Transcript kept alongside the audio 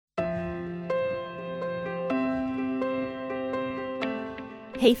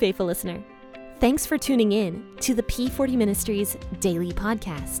Hey, faithful listener. Thanks for tuning in to the P40 Ministries Daily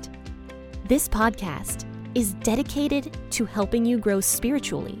Podcast. This podcast is dedicated to helping you grow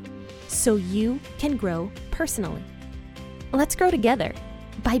spiritually so you can grow personally. Let's grow together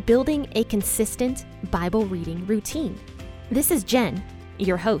by building a consistent Bible reading routine. This is Jen,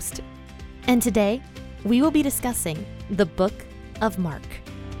 your host, and today we will be discussing the book of Mark.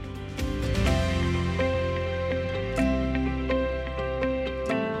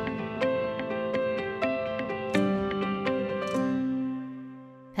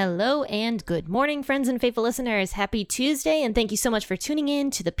 Hello and good morning, friends and faithful listeners. Happy Tuesday, and thank you so much for tuning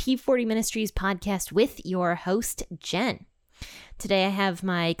in to the P40 Ministries podcast with your host, Jen. Today I have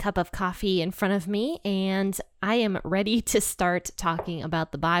my cup of coffee in front of me, and I am ready to start talking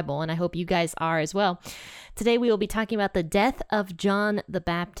about the Bible, and I hope you guys are as well. Today we will be talking about the death of John the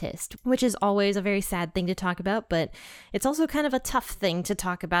Baptist, which is always a very sad thing to talk about, but it's also kind of a tough thing to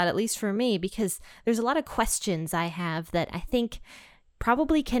talk about, at least for me, because there's a lot of questions I have that I think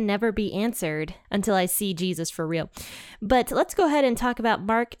probably can never be answered until I see Jesus for real. But let's go ahead and talk about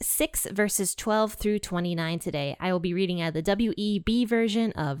Mark 6 verses 12 through 29 today. I will be reading out of the WEB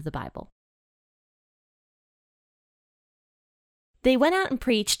version of the Bible. They went out and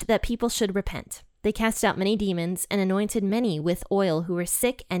preached that people should repent. They cast out many demons and anointed many with oil who were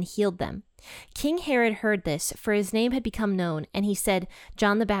sick and healed them. King Herod heard this, for his name had become known, and he said,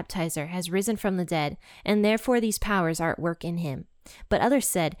 "John the Baptizer has risen from the dead, and therefore these powers are at work in him." But others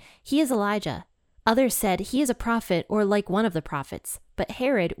said, "He is Elijah." Others said, "He is a prophet, or like one of the prophets." But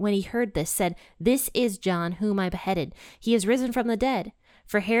Herod, when he heard this, said, "This is John whom I beheaded. He is risen from the dead."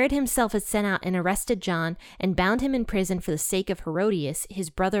 For Herod himself had sent out and arrested John and bound him in prison for the sake of Herodias, his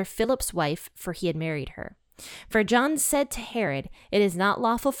brother Philip's wife, for he had married her. For John said to Herod, "It is not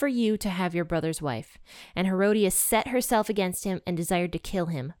lawful for you to have your brother's wife." And Herodias set herself against him and desired to kill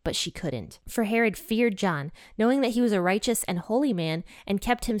him, but she couldn't. For Herod feared John, knowing that he was a righteous and holy man, and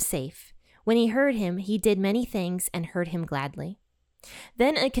kept him safe. When he heard him, he did many things and heard him gladly.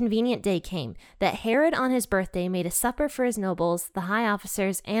 Then a convenient day came, that Herod on his birthday made a supper for his nobles, the high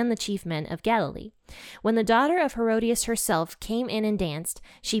officers, and the chief men of Galilee. When the daughter of Herodias herself came in and danced,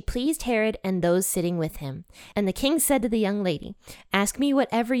 she pleased Herod and those sitting with him. And the king said to the young lady, "Ask me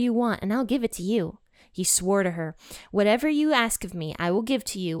whatever you want, and I'll give it to you." He swore to her, "Whatever you ask of me, I will give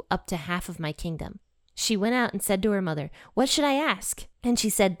to you, up to half of my kingdom." She went out and said to her mother, "What should I ask?" And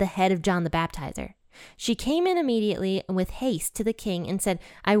she said, "The head of John the Baptizer." She came in immediately and with haste to the king and said,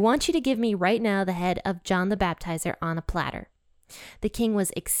 "I want you to give me right now the head of John the Baptizer on a platter." The king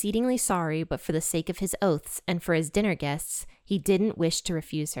was exceedingly sorry, but for the sake of his oaths and for his dinner guests, he didn't wish to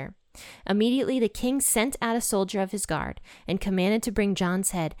refuse her. Immediately the king sent out a soldier of his guard and commanded to bring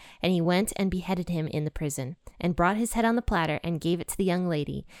John's head, and he went and beheaded him in the prison, and brought his head on the platter and gave it to the young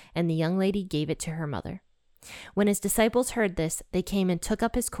lady, and the young lady gave it to her mother. When his disciples heard this, they came and took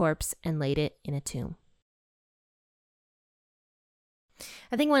up his corpse and laid it in a tomb.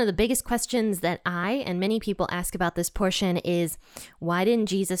 I think one of the biggest questions that I and many people ask about this portion is, why didn't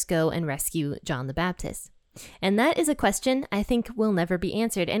Jesus go and rescue John the Baptist? And that is a question I think will never be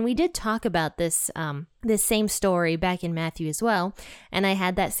answered. And we did talk about this same story back in Matthew as well. And I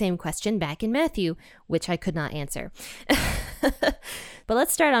had that same question back in Matthew, which I could not answer. But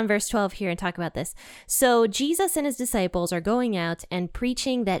let's start on verse 12 here and talk about this. So Jesus and his disciples are going out and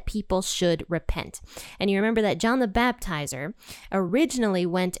preaching that people should repent. And you remember that John the Baptizer originally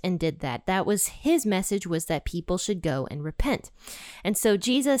went and did that. That was his message, was that people should go and repent. And so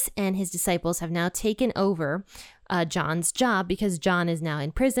Jesus and his disciples have now taken over John's job because John is now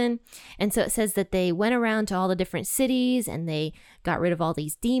in prison. And so it says that they went around to all the different cities and they got rid of all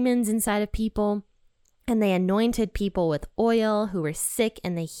these demons inside of people. And they anointed people with oil who were sick,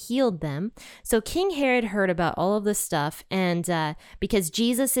 and they healed them. So King Herod heard about all of this stuff, and because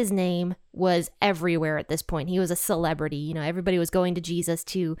Jesus' name was everywhere at this point, he was a celebrity. You know, everybody was going to Jesus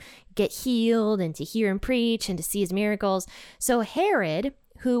to get healed and to hear him preach and to see his miracles. So Herod,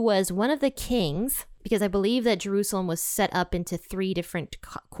 who was one of the kings, because I believe that Jerusalem was set up into three different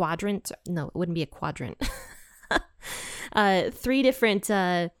quadrants. No, it wouldn't be a quadrant. Three different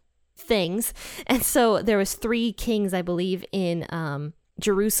things. And so there was three kings, I believe, in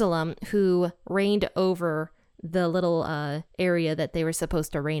Jerusalem who reigned over the little area that they were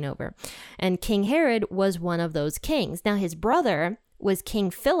supposed to reign over. And King Herod was one of those kings. Now his brother was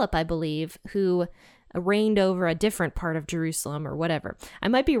King Philip, I believe, who reigned over a different part of Jerusalem or whatever. I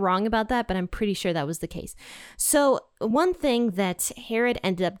might be wrong about that, but I'm pretty sure that was the case. So one thing that Herod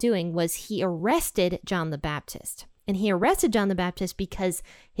ended up doing was he arrested John the Baptist. And he arrested John the Baptist because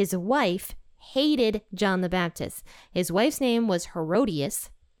his wife hated John the Baptist. His wife's name was Herodias,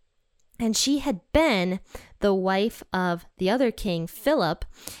 and she had been the wife of the other king, Philip,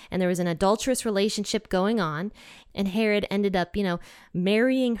 and there was an adulterous relationship going on, and Herod ended up,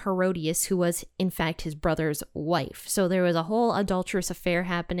 marrying Herodias, who was, in fact, his brother's wife. So there was a whole adulterous affair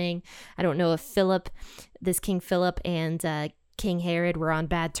happening. I don't know if this King Philip and King Herod were on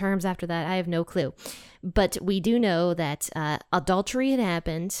bad terms after that. I have no clue. But we do know that adultery had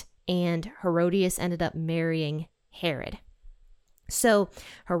happened, and Herodias ended up marrying Herod. So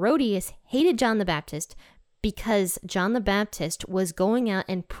Herodias hated John the Baptist because John the Baptist was going out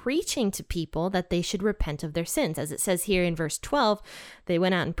and preaching to people that they should repent of their sins. As it says here in verse 12, they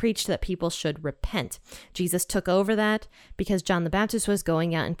went out and preached that people should repent. Jesus took over that because John the Baptist was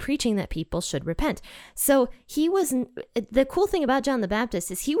going out and preaching that people should repent. So the cool thing about John the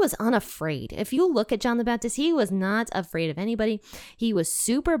Baptist is he was unafraid. If you look at John the Baptist, he was not afraid of anybody. He was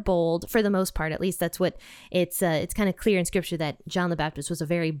super bold for the most part. At least that's what it's kind of clear in scripture that John the Baptist was a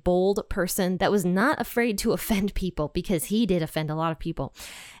very bold person that was not afraid to offend people, because he did offend a lot of people.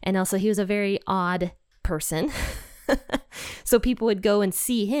 And also he was a very odd person. So people would go and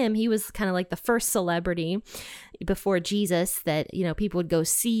see him. He was kind of like the first celebrity before Jesus that, people would go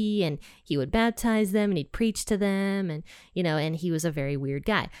see, and he would baptize them and he'd preach to them, and, and he was a very weird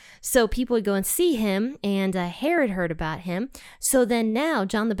guy. So people would go and see him, and Herod heard about him. So then now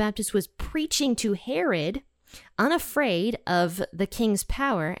John the Baptist was preaching to Herod, unafraid of the king's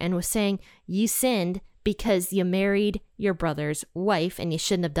power, and was saying, "You sinned because you married your brother's wife, and you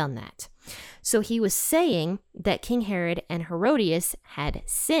shouldn't have done that." So he was saying that King Herod and Herodias had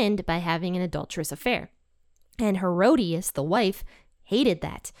sinned by having an adulterous affair. And Herodias, the wife, hated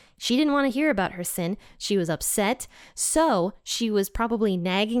that. She didn't want to hear about her sin. She was upset. So she was probably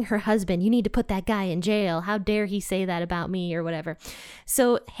nagging her husband, "You need to put that guy in jail. How dare he say that about me," or whatever.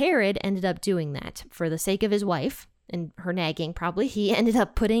 So Herod ended up doing that for the sake of his wife and her nagging. Probably he ended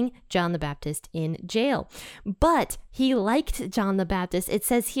up putting John the Baptist in jail. But he liked John the Baptist. It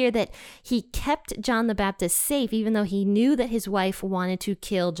says here that he kept John the Baptist safe, even though he knew that his wife wanted to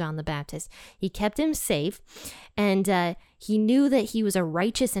kill John the Baptist. He kept him safe, and he knew that he was a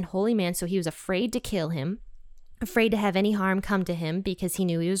righteous and holy man, so he was afraid to kill him, afraid to have any harm come to him, because he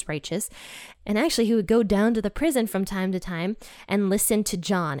knew he was righteous. And actually, he would go down to the prison from time to time and listen to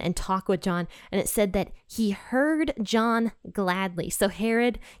John and talk with John. And it said that he heard John gladly. So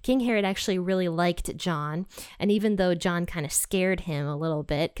King Herod actually really liked John. And even though John kind of scared him a little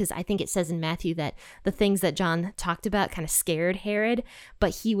bit, because I think it says in Matthew that the things that John talked about kind of scared Herod,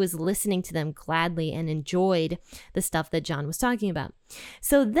 but he was listening to them gladly and enjoyed the stuff that John was talking about.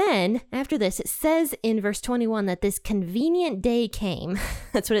 So then, after this, it says in verse 21 that this convenient day came.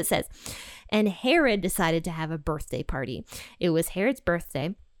 That's what it says. And Herod decided to have a birthday party. It was Herod's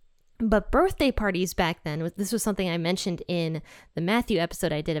birthday. But birthday parties back then, this was something I mentioned in the Matthew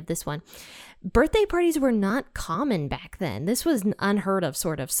episode I did of this one. Birthday parties were not common back then. This was unheard of,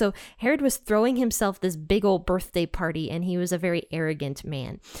 sort of. So Herod was throwing himself this big old birthday party, and he was a very arrogant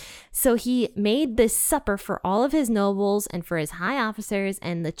man. So he made this supper for all of his nobles and for his high officers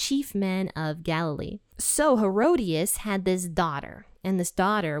and the chief men of Galilee. So Herodias had this daughter. And this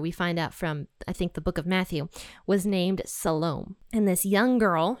daughter, we find out from, I think, the book of Matthew, was named Salome. And this young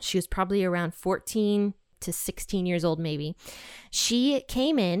girl, she was probably around 14 to 16 years old maybe, she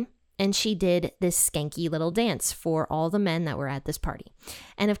came in and she did this skanky little dance for all the men that were at this party.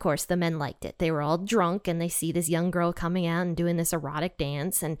 And of course, the men liked it. They were all drunk, and they see this young girl coming out and doing this erotic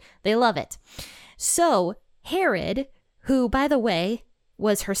dance, and they love it. So Herod, who, by the way,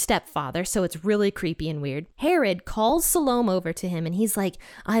 was her stepfather, so it's really creepy and weird. Herod calls Salome over to him, and he's like,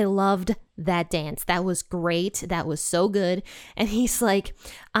 "I loved that dance. That was great. That was so good." And he's like,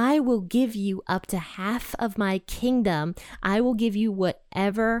 "I will give you up to half of my kingdom. I will give you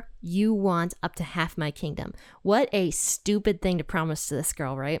whatever you want, up to half my kingdom." What a stupid thing to promise to this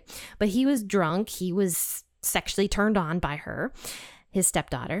girl, right? But he was drunk. He was sexually turned on by her, his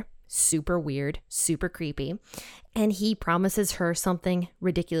stepdaughter. Super weird, super creepy. And he promises her something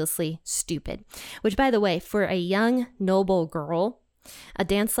ridiculously stupid, which, by the way, for a young noble girl, a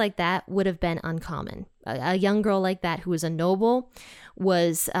dance like that would have been uncommon. A young girl like that who was a noble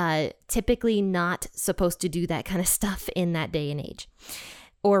was typically not supposed to do that kind of stuff in that day and age,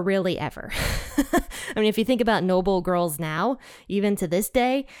 or really ever. I mean, if you think about noble girls now, even to this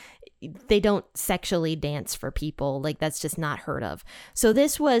day, they don't sexually dance for people. Like, that's just not heard of. So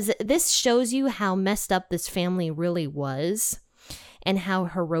this shows you how messed up this family really was, and how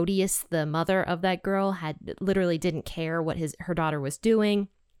Herodias, the mother of that girl, had literally didn't care what her daughter was doing.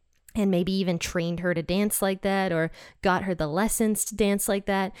 and maybe even trained her to dance like that or got her the lessons to dance like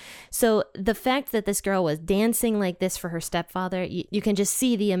that. So the fact that this girl was dancing like this for her stepfather, you can just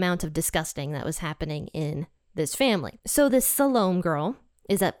see the amount of disgusting that was happening in this family. So this Salome girl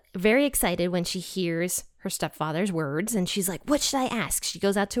is very excited when she hears her stepfather's words, and she's like, what should I ask? She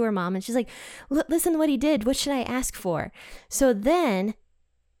goes out to her mom and she's like, listen to what he did. What should I ask for? So then,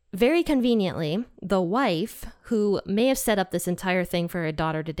 very conveniently, the wife, who may have set up this entire thing for her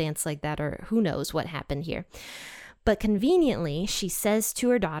daughter to dance like that, or who knows what happened here, but conveniently, she says to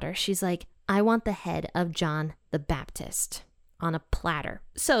her daughter, she's like, I want the head of John the Baptist on a platter.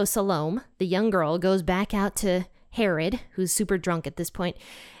 So Salome, the young girl, goes back out to Herod, who's super drunk at this point,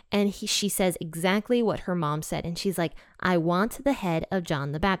 and she says exactly what her mom said, and she's like, I want the head of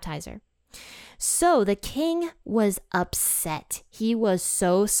John the Baptizer. So the king was upset. He was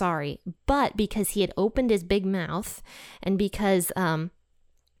so sorry, but because he had opened his big mouth, and because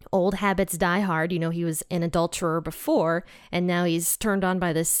old habits die hard, he was an adulterer before, and now he's turned on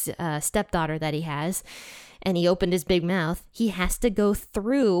by this stepdaughter that he has, and he opened his big mouth, he has to go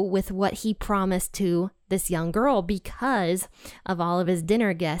through with what he promised to this young girl because of all of his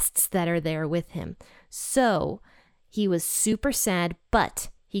dinner guests that are there with him. So he was super sad, but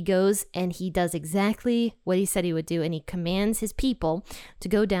he goes and he does exactly what he said he would do, and he commands his people to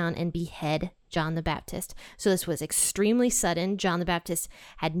go down and behead John the Baptist. So this was extremely sudden. John the Baptist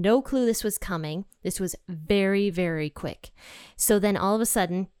had no clue this was coming. This was very, very quick. So then all of a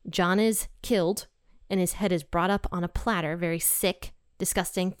sudden, John is killed, and his head is brought up on a platter, very sick,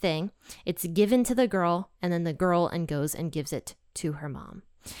 disgusting thing. It's given to the girl, and then the girl goes and gives it to her mom.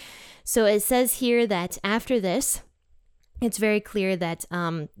 So it says here that after this, it's very clear that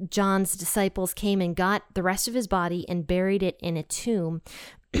John's disciples came and got the rest of his body and buried it in a tomb.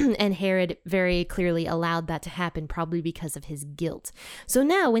 And Herod very clearly allowed that to happen, probably because of his guilt. So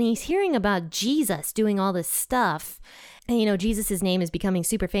now when he's hearing about Jesus doing all this stuff, and Jesus' name is becoming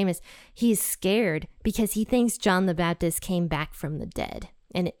super famous, he's scared because he thinks John the Baptist came back from the dead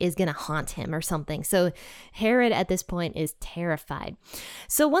and is going to haunt him or something. So Herod at this point is terrified.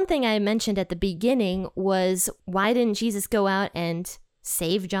 So one thing I mentioned at the beginning was, why didn't Jesus go out and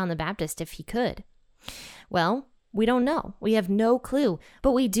save John the Baptist if he could? Well, we don't know. We have no clue.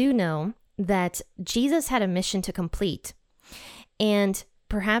 But we do know that Jesus had a mission to complete. And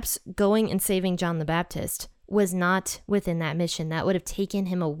perhaps going and saving John the Baptist was not within that mission. That would have taken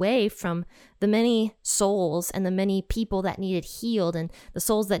him away from the many souls and the many people that needed healed and the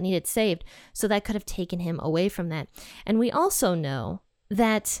souls that needed saved. So that could have taken him away from that. And we also know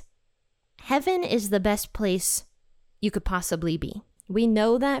that heaven is the best place you could possibly be. We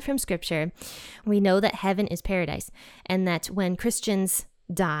know that from scripture. We know that heaven is paradise, and that when Christians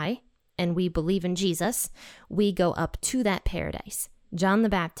die and we believe in Jesus, we go up to that paradise. John the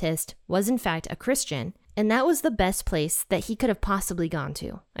Baptist was in fact a Christian, and that was the best place that he could have possibly gone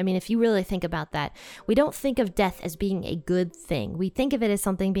to. I mean, if you really think about that, we don't think of death as being a good thing. We think of it as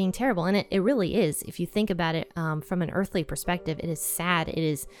something being terrible, and it really is. If you think about it from an earthly perspective, it is sad, it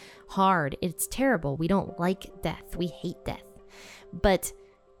is hard, it's terrible. We don't like death. We hate death. But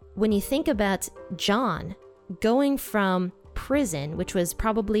when you think about John going from prison, which was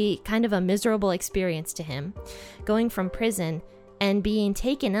probably kind of a miserable experience to him, going from prison and being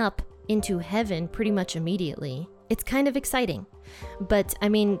taken up into heaven pretty much immediately, it's kind of exciting. But I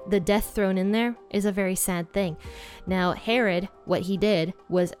mean, the death thrown in there is a very sad thing. Now, Herod, what he did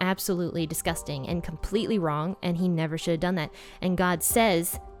was absolutely disgusting and completely wrong, and he never should have done that. And God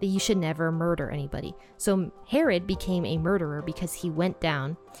says that you should never murder anybody. So Herod became a murderer because he went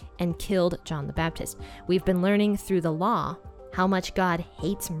down and killed John the Baptist. We've been learning through the law how much God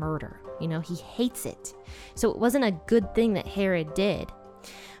hates murder. He hates it. So it wasn't a good thing that Herod did,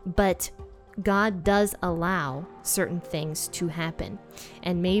 but God does allow certain things to happen.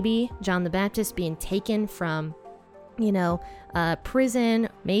 And maybe John the Baptist being taken from, prison,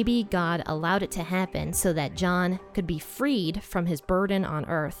 maybe God allowed it to happen so that John could be freed from his burden on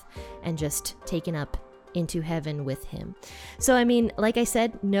earth and just taken up into heaven with him. So, I mean, like I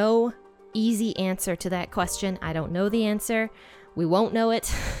said, no easy answer to that question. I don't know the answer. We won't know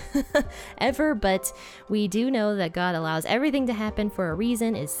it ever, but we do know that God allows everything to happen for a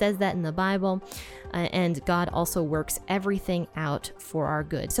reason. It says that in the Bible, and God also works everything out for our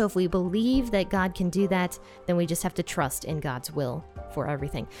good. So if we believe that God can do that, then we just have to trust in God's will for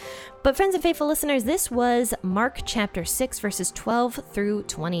everything. But friends and faithful listeners, this was Mark chapter 6, verses 12 through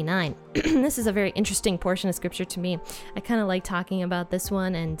 29. This is a very interesting portion of scripture to me. I kind of like talking about this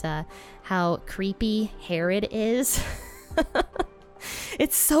one and how creepy Herod is.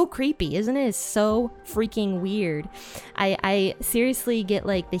 It's so creepy, isn't it? It's so freaking weird. I seriously get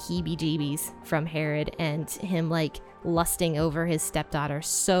like the heebie-jeebies from Herod and him like lusting over his stepdaughter.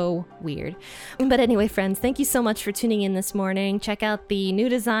 So weird. But anyway, friends, thank you so much for tuning in this morning. Check out the new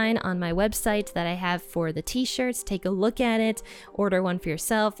design on my website that I have for the t-shirts. Take a look at it. Order one for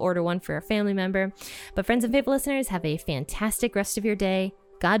yourself, order one for a family member. But friends and faithful listeners, have a fantastic rest of your day.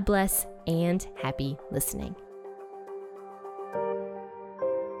 God bless and happy listening.